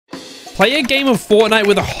Play a game of Fortnite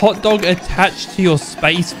with a hot dog attached to your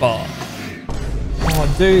spacebar.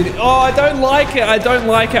 Oh, dude. Oh, I don't like it. I don't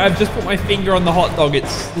like it. I've just put my finger on the hot dog.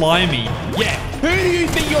 It's slimy. Yeah. Who do you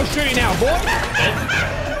think you're shooting at, boy?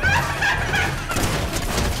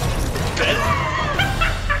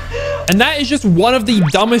 And that is just one of the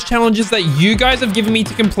dumbest challenges that you guys have given me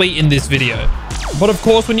to complete in this video. But of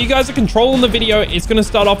course, when you guys are controlling the video, it's going to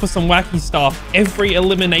start off with some wacky stuff. Every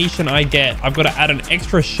elimination I get, I've got to add an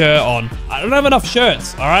extra shirt on. I don't have enough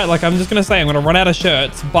shirts, all right? Like, I'm just going to say I'm going to run out of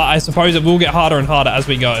shirts, but I suppose it will get harder and harder as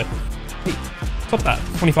we go. Hey, stop that.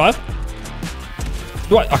 25?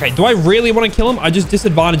 Do I really want to kill him? I just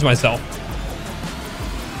disadvantage myself.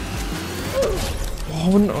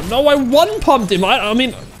 Oh, no, I one-pumped him. I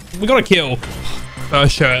mean, we got to kill.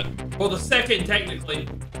 First shirt. Well, the second, technically.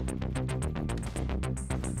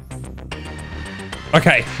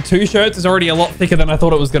 Okay, 2 shirts is already a lot thicker than I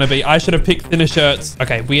thought it was going to be. I should have picked thinner shirts.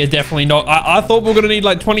 Okay, we are definitely not. I thought we were going to need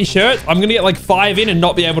like 20 shirts. I'm going to get like 5 in and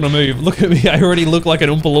not be able to move. Look at me. I already look like an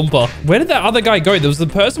Oompa Loompa. Where did that other guy go? There was the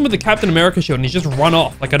person with the Captain America shield and he's just run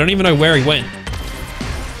off. Like, I don't even know where he went.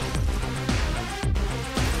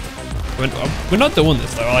 We're not doing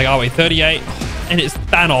this though. Like, are we? 38. And it's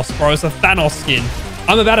Thanos, bro. It's a Thanos skin.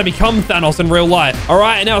 I'm about to become Thanos in real life. All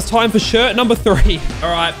right, and now it's time for shirt number 3. All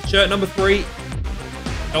right, shirt number 3.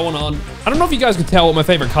 Going on. I don't know if you guys could tell what my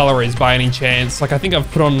favorite color is by any chance. Like, I think I've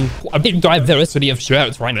put on a big diversity of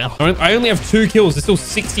shirts right now. I only have 2 kills. There's still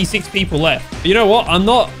 66 people left. But you know what? I'm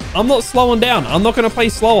not slowing down. I'm not going to play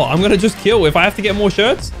slower. I'm going to just kill. If I have to get more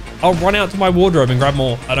shirts, I'll run out to my wardrobe and grab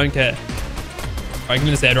more. I don't care. All right, give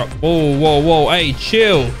me this airdrop. Whoa, whoa, whoa. Hey,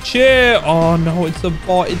 chill. Chill. Oh, no, it's a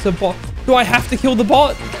bot. It's a bot. Do I have to kill the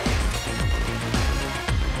bot?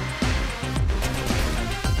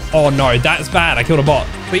 Oh, no, that's bad. I killed a bot.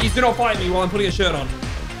 Please do not fight me while I'm putting a shirt on.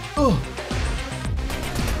 Oh.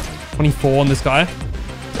 24 on this guy.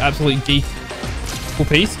 Absolute geek. Full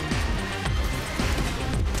piece.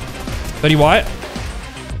 30 white.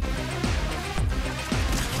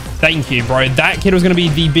 Thank you, bro. That kid was going to be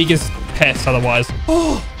the biggest pest otherwise.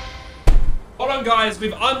 Oh. Hold on, guys.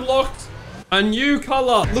 We've unlocked a new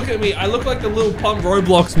color. Look at me. I look like the little pump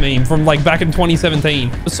Roblox meme from like back in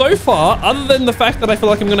 2017. So far, other than the fact that I feel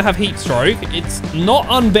like I'm going to have heat stroke, it's not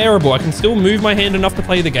unbearable. I can still move my hand enough to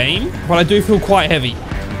play the game, but I do feel quite heavy.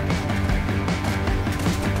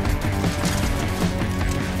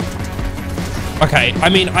 Okay, I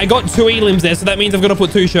mean, I got 2 elims there, so that means I've got to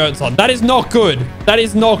put 2 shirts on. That is not good. That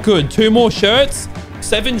is not good. 2 more shirts,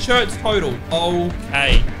 7 shirts total.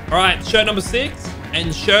 Okay. All right, shirt number 6.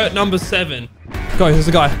 And shirt number 7. Go, there's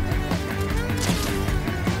a guy.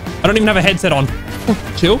 I don't even have a headset on.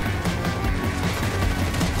 Chill.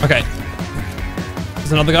 Okay.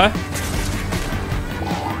 There's another guy.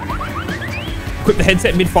 Equip the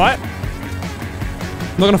headset mid-fight. I'm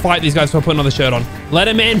not going to fight these guys, so I'll put another shirt on. Let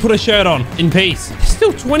a man put a shirt on in peace. There's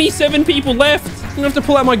still 27 people left. I'm going to have to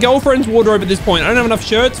pull out my girlfriend's wardrobe at this point. I don't have enough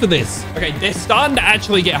shirts for this. Okay, they're starting to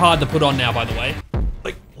actually get hard to put on now, by the way.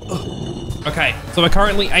 Like, ugh. Okay, so we're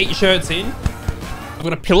currently 8 shirts in. I've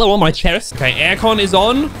got a pillow on my chest. Okay, aircon is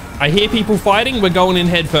on. I hear people fighting. We're going in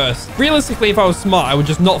head first. Realistically, if I was smart, I would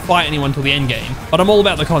just not fight anyone till the end game. But I'm all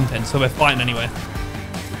about the content, so we're fighting anyway.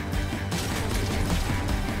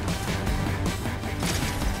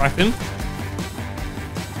 Cracked him.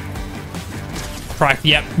 Cracked,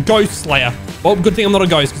 yep. Ghost Slayer. Well, good thing I'm not a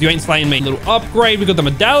ghost because you ain't slaying me. Little upgrade. We got the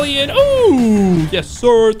medallion. Ooh, yes,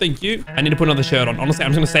 sir. Thank you. I need to put another shirt on. Honestly,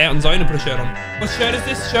 I'm just going to stay out in zone and put a shirt on. What shirt is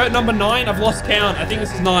this? Shirt number 9. I've lost count. I think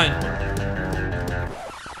this is 9.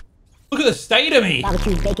 Look at the state of me. And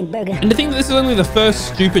to think that this is only the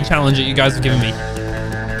first stupid challenge that you guys have given me.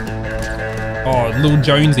 Oh, little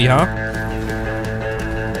Jonesy, huh?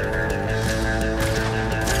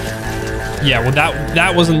 Yeah, well,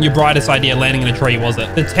 that wasn't your brightest idea landing in a tree, was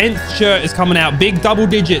it? The 10th shirt is coming out. Big double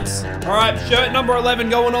digits. All right, shirt number 11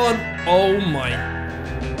 going on. Oh, my.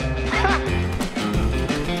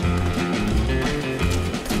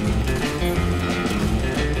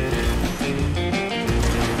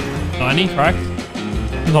 90, cracked.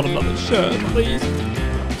 Not another shirt, please.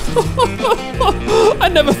 I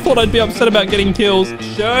never thought I'd be upset about getting kills.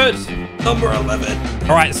 Shirt number 11.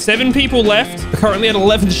 All right, 7 people left. We're currently at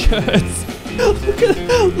 11 shirts.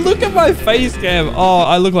 Look at my face cam. Oh,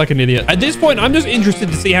 I look like an idiot. At this point, I'm just interested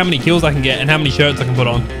to see how many kills I can get and how many shirts I can put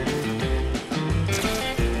on.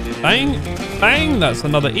 Bang, bang. That's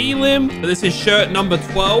another elim. So this is shirt number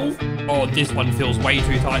 12. Oh, this one feels way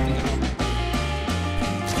too tight.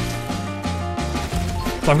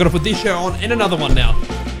 So I'm going to put this shirt on and another one now.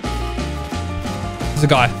 There's a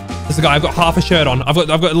guy. There's a guy. I've got half a shirt on. I've got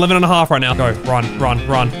 11 and a half right now. Go, run, run,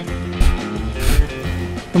 run.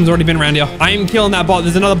 Someone's already been around here. I am killing that bot.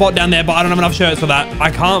 There's another bot down there, but I don't have enough shirts for that. I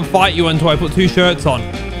can't fight you until I put 2 shirts on.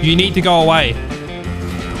 You need to go away.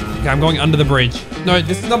 Okay, I'm going under the bridge. No,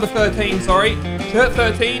 this is number 13, sorry. Shirt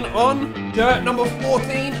 13 on. Shirt number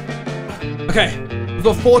 14. Okay, we've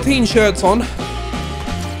got 14 shirts on.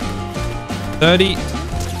 30.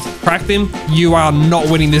 Cracked him. You are not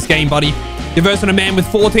winning this game, buddy. You're versing a man with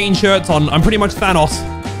 14 shirts on. I'm pretty much Thanos.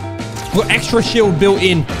 We've got extra shield built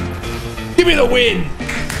in. Give me the win.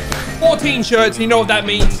 14 shirts, you know what that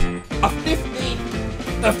means. A 15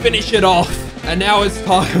 to finish it off. And now it's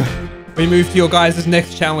time. We move to your guys'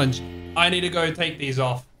 next challenge. I need to go take these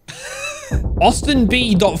off. Austin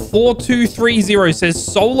B.4230 says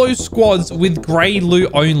solo squads with grey loot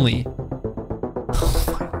only.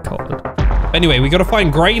 Oh my god. Anyway, we got to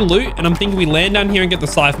find grey loot, and I'm thinking we land down here and get the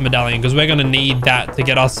Cypher medallion because we're going to need that to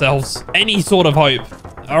get ourselves any sort of hope.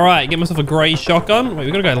 All right, get myself a grey shotgun. Wait,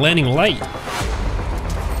 we got to go landing late.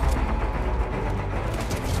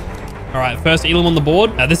 All right, first Elam on the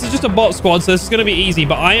board. Now, this is just a bot squad, so this is going to be easy,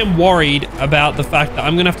 but I am worried about the fact that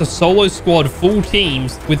I'm going to have to solo squad full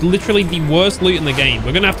teams with literally the worst loot in the game.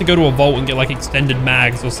 We're going to have to go to a vault and get like extended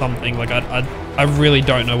mags or something. Like, I really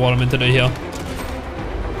don't know what I'm meant to do here.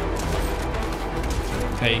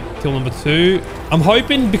 Okay, kill number 2. I'm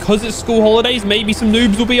hoping because it's school holidays, maybe some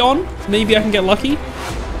noobs will be on. Maybe I can get lucky.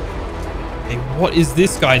 Okay, what is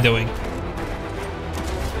this guy doing?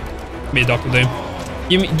 Give me a Dr. Doom.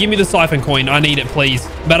 Give me the siphon coin. I need it, please.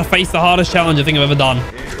 I'm about to face the hardest challenge I think I've ever done.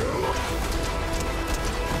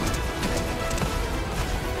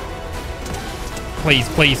 Please,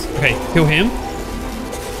 please. Okay, kill him.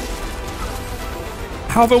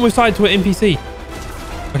 How have I almost died to an NPC?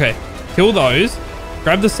 Okay, kill those.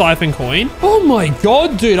 Grab the siphon coin. Oh my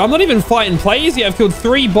god, dude. I'm not even fighting players yet. I've killed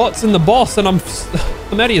 3 bots and the boss, and I'm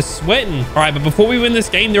out here sweating. All right, but before we win this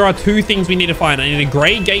game, there are 2 things we need to find. I need a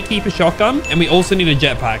grey gatekeeper shotgun, and we also need a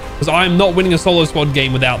jetpack, because I am not winning a solo squad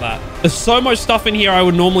game without that. There's so much stuff in here I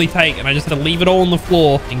would normally take, and I just had to leave it all on the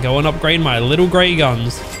floor and go and upgrade my little grey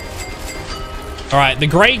guns. All right, the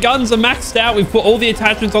grey guns are maxed out. We've put all the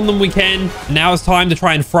attachments on them we can. Now it's time to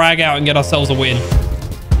try and frag out and get ourselves a win.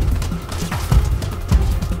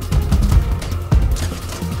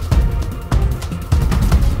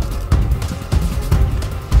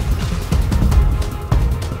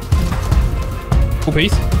 Cool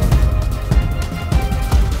piece.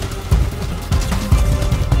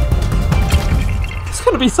 It's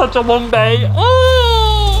gonna be such a long day.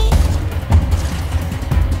 Oh!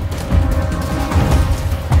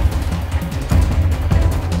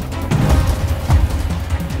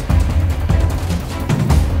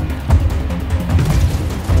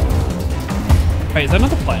 Wait, is that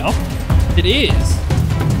another player? It is.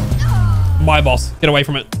 My boss. Get away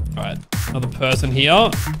from it. All right, another person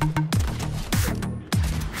here.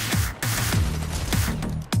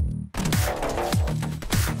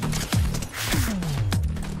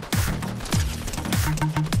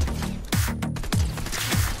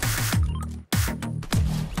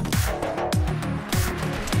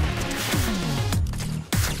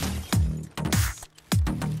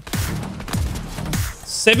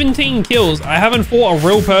 $17 kills. I haven't fought a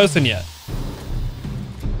real person yet.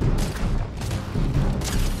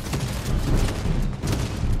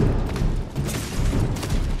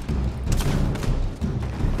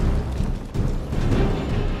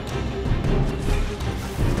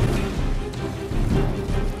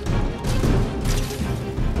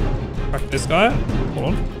 Crack this guy.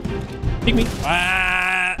 Hold on. Pick me. Ah!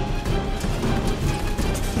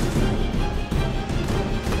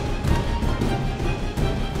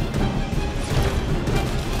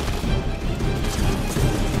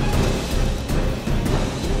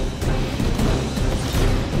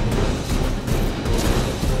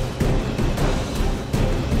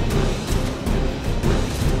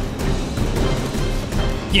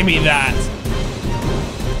 Give me that.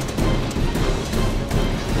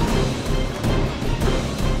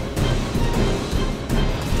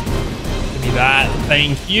 Give me that.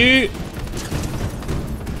 Thank you.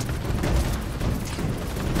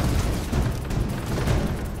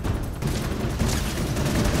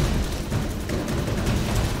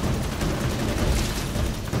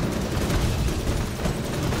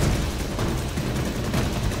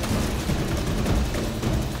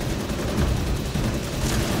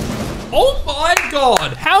 Oh my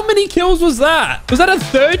god, how many kills was that? Was that a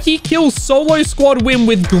 30 kill solo squad win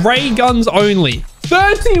with grey guns only?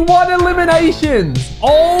 31 eliminations.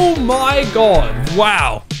 Oh my god.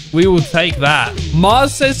 Wow. We will take that.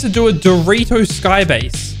 Mars says to do a Dorito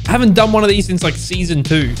skybase. I haven't done one of these since like season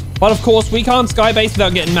 2. But of course, we can't skybase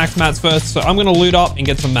without getting max mats first. So I'm going to loot up and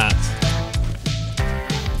get some mats.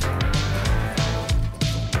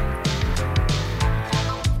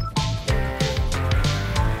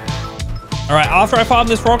 All right, after I farm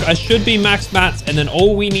this rock, I should be max mats, and then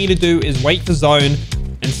all we need to do is wait for zone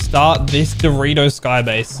and start this Dorito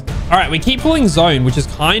skybase. All right, we keep pulling zone, which is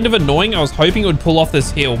kind of annoying. I was hoping it would pull off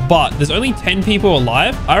this hill, but there's only 10 people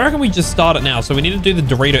alive. I reckon we just start it now. So we need to do the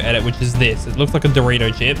Dorito edit, which is this. It looks like a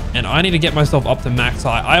Dorito chip, and I need to get myself up to max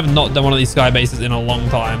height. I have not done one of these sky bases in a long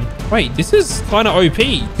time. Wait, this is kind of OP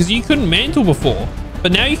because you couldn't mantle before,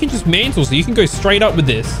 but now you can just mantle, so you can go straight up with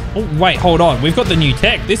this. Oh, wait, hold on. We've got the new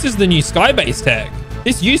tech. This is the new skybase tech.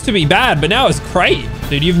 This used to be bad, but now it's great.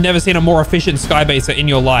 Dude, you've never seen a more efficient skybaser in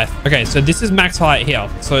your life. Okay, so this is max height here.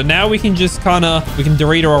 So now we can just we can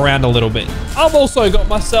Dorito around a little bit. I've also got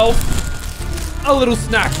myself a little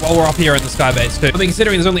snack while we're up here in the skybase too. I mean,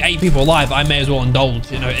 considering there's only 8 people alive, I may as well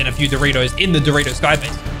indulge, in a few Doritos in the Dorito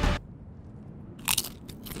skybase.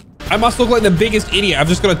 I must look like the biggest idiot. I've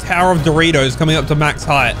just got a tower of Doritos coming up to max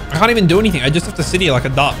height. I can't even do anything. I just have to sit here like a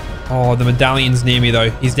duck. Oh, the medallion's near me though.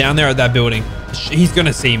 He's down there at that building. He's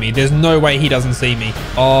gonna see me. There's no way he doesn't see me.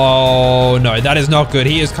 Oh no, that is not good.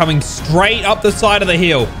 He is coming straight up the side of the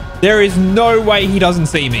hill. There is no way he doesn't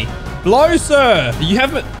see me. Hello, sir. You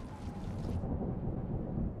haven't...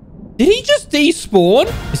 Did he just despawn?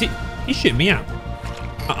 He shit me out.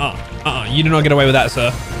 You do not get away with that,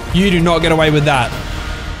 sir. You do not get away with that.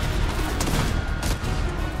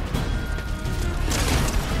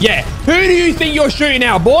 Yeah, who do you think you're shooting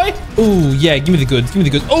at, boy? Oh, yeah, give me the goods, give me the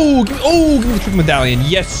goods. Oh, give me the triple medallion.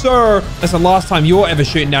 Yes, sir. That's the last time you're ever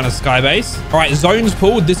shooting down a skybase. All right, zones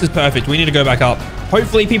pulled. This is perfect. We need to go back up.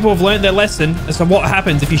 Hopefully people have learned their lesson as to what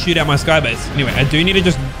happens if you shoot out my skybase. Anyway, I do need to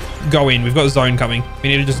just go in. We've got a zone coming. We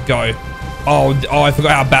need to just go. Oh, I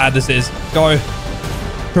forgot how bad this is. Go.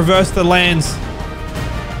 Traverse the lands.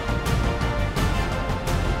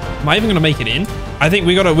 Am I even going to make it in? I think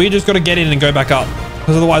we just got to get in and go back up.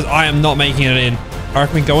 Because otherwise I am not making it in. I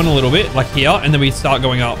reckon we go in a little bit, like here, and then we start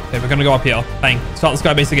going up. Okay, we're going to go up here. Bang. Start the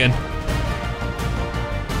skybase again.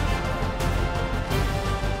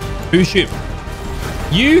 Who shoot?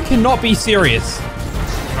 You cannot be serious.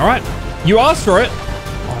 All right. You asked for it.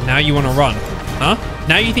 Oh, now you want to run. Huh?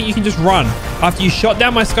 Now you think you can just run. After you shot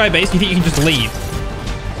down my skybase, you think you can just leave.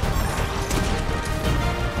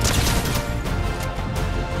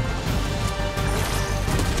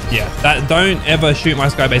 Yeah, don't ever shoot my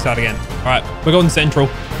skybase out again. All right, we're going central.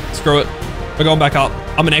 Screw it. We're going back up.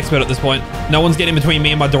 I'm an expert at this point. No one's getting between me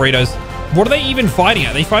and my Doritos. What are they even fighting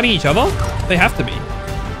at? Are they fighting each other? They have to be.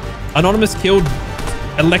 Anonymous killed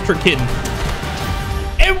Electric Kitten.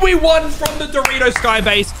 And we won from the Dorito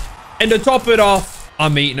skybase. And to top it off,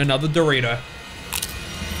 I'm eating another Dorito.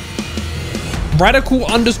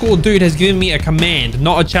 Radical_dude has given me a command,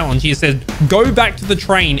 not a challenge. He said, go back to the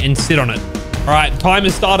train and sit on it. All right, time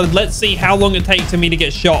has started. Let's see how long it takes for me to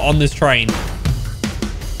get shot on this train.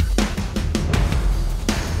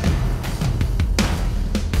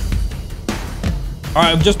 All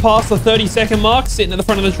right, I've just passed the 30-second mark, sitting at the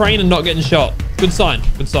front of the train and not getting shot. Good sign,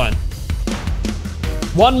 good sign.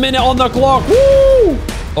 1 minute on the clock. Woo!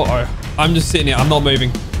 Uh-oh, I'm just sitting here. I'm not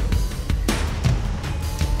moving.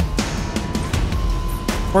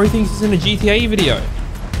 Bro, he thinks he's in a GTA video.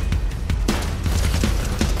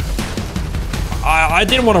 I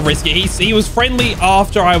didn't want to risk it. He was friendly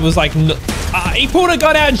after I was like... he pulled a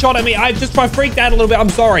gun out and shot at me. I freaked out a little bit. I'm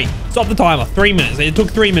sorry. Stop the timer. 3 minutes. It took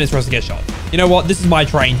 3 minutes for us to get shot. You know what? This is my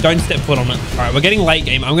train. Don't step foot on it. All right, we're getting late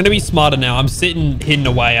game. I'm going to be smarter now. I'm sitting hidden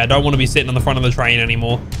away. I don't want to be sitting on the front of the train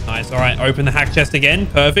anymore. Nice. All right, open the hack chest again.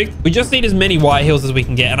 Perfect. We just need as many white heals as we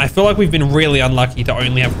can get. And I feel like we've been really unlucky to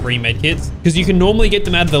only have 3 med kits. Because you can normally get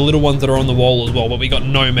them out of the little ones that are on the wall as well. But we got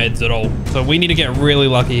no meds at all. So we need to get really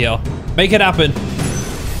lucky here. Make it happen.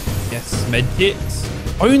 Yes, med kits.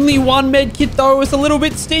 Only 1 med kit though. It's a little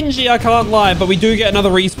bit stingy, I can't lie. But we do get another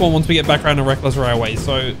respawn once we get back around to Reckless Railway.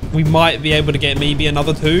 So we might be able to get maybe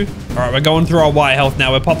another 2. All right, we're going through our white health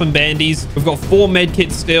now. We're popping bandies. We've got 4 med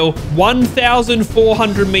kits still.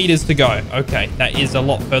 1,400 meters to go. Okay, that is a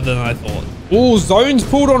lot further than I thought. Oh, zones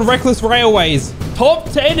pulled on Reckless Railways. Top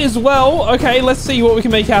 10 as well. Okay, let's see what we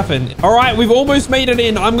can make happen. All right, we've almost made it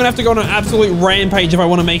in. I'm going to have to go on an absolute rampage if I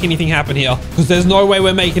want to make anything happen here. Because there's no way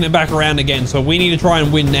we're making it back around again. So we need to try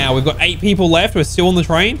and win now. We've got 8 people left. We're still on the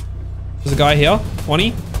train. There's a guy here.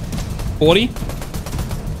 20. 40.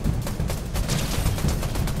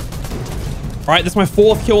 All right, that's my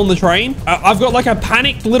 4th kill on the train. I've got like a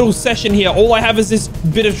panicked little session here. All I have is this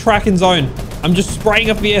bit of track and zone. I'm just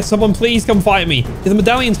spraying up the air. Someone please come fight me. The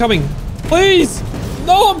medallion's coming. Please.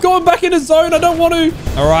 No, I'm going back into zone. I don't want to.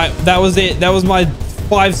 All right, that was it. That was my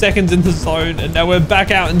 5 seconds in the zone. And now we're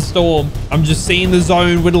back out in storm. I'm just seeing the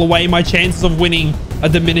zone whittle away my chances of winning. are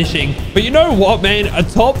diminishing. But you know what, man? A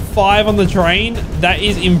top 5 on the train, that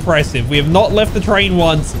is impressive. We have not left the train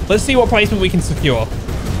once. Let's see what placement we can secure.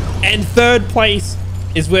 And 3rd place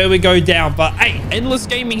is where we go down. But hey, Endless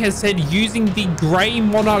Gaming has said using the gray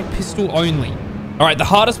Monarch pistol only. All right, the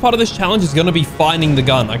hardest part of this challenge is going to be finding the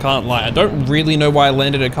gun. I can't lie. I don't really know why I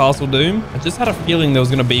landed at Castle Doom. I just had a feeling there was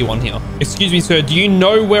going to be one here. Excuse me, sir. Do you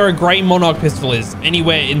know where a gray Monarch pistol is?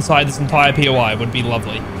 Anywhere inside this entire POI would be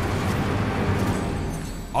lovely.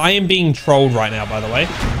 I am being trolled right now, by the way.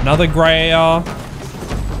 Another gray AR.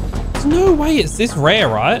 There's no way it's this rare,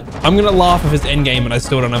 right? I'm going to laugh if it's endgame and I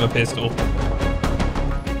still don't have a pistol.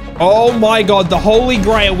 Oh my god, the Holy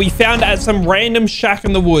Grail. We found it at some random shack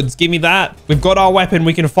in the woods. Give me that. We've got our weapon.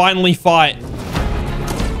 We can finally fight.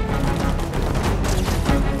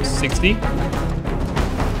 60.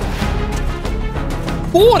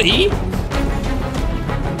 40?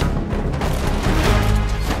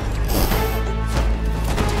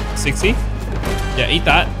 $60. Yeah, eat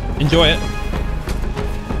that. Enjoy it.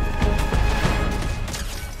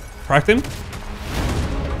 Cracked him.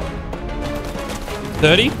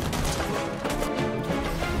 30.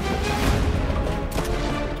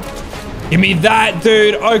 Give me that,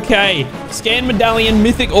 dude. Okay. Scan medallion,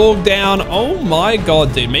 mythic org down. Oh my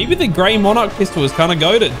god, dude. Maybe the gray Monarch pistol is kind of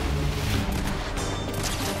goated.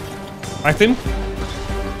 Cracked him.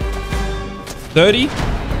 30.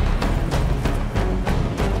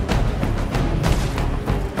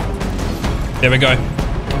 There we go.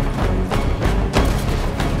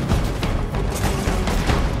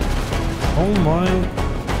 Oh my.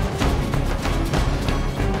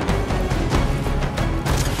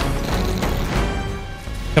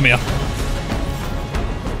 Come here.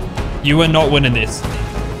 You are not winning this.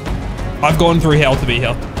 I've gone through hell to be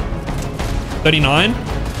here. 39.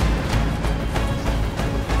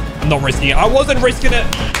 I'm not risking it. I wasn't risking it.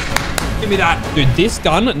 Give me that. Dude, this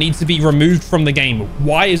gun needs to be removed from the game.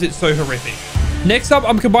 Why is it so horrific? Next up,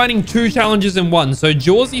 I'm combining 2 challenges in one. So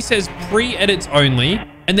Jawsy says pre-edits only.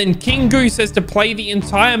 And then King Goose says to play the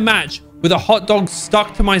entire match with a hot dog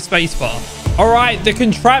stuck to my spacebar. All right, the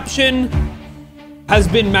contraption has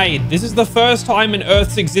been made. This is the first time in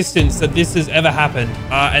Earth's existence that this has ever happened.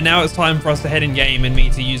 And now it's time for us to head in game and me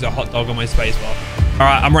to use a hot dog on my spacebar. All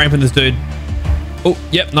right, I'm ramping this dude. Oh,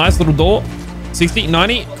 yep, nice little door. 60,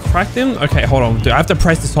 90, cracked him. Okay, hold on, dude. I have to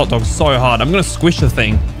press this hot dog so hard. I'm gonna squish the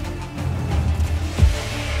thing.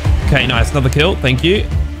 Okay, nice, another kill, thank you.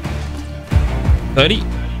 30.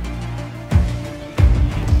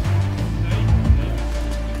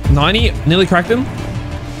 90, nearly cracked him.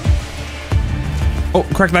 Oh,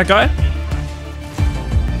 crack that guy.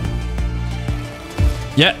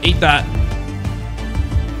 Yeah, eat that.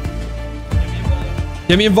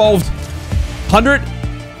 Get me involved. 100.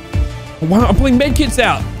 Wow, I'm pulling med kits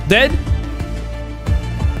out. Dead.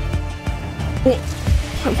 Oh,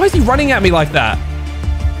 why is he running at me like that?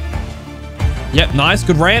 Yep, nice.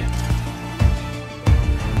 Good ramp.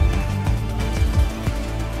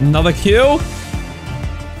 Another kill.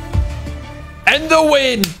 And the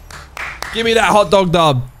win. Give me that hot dog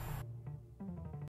dub.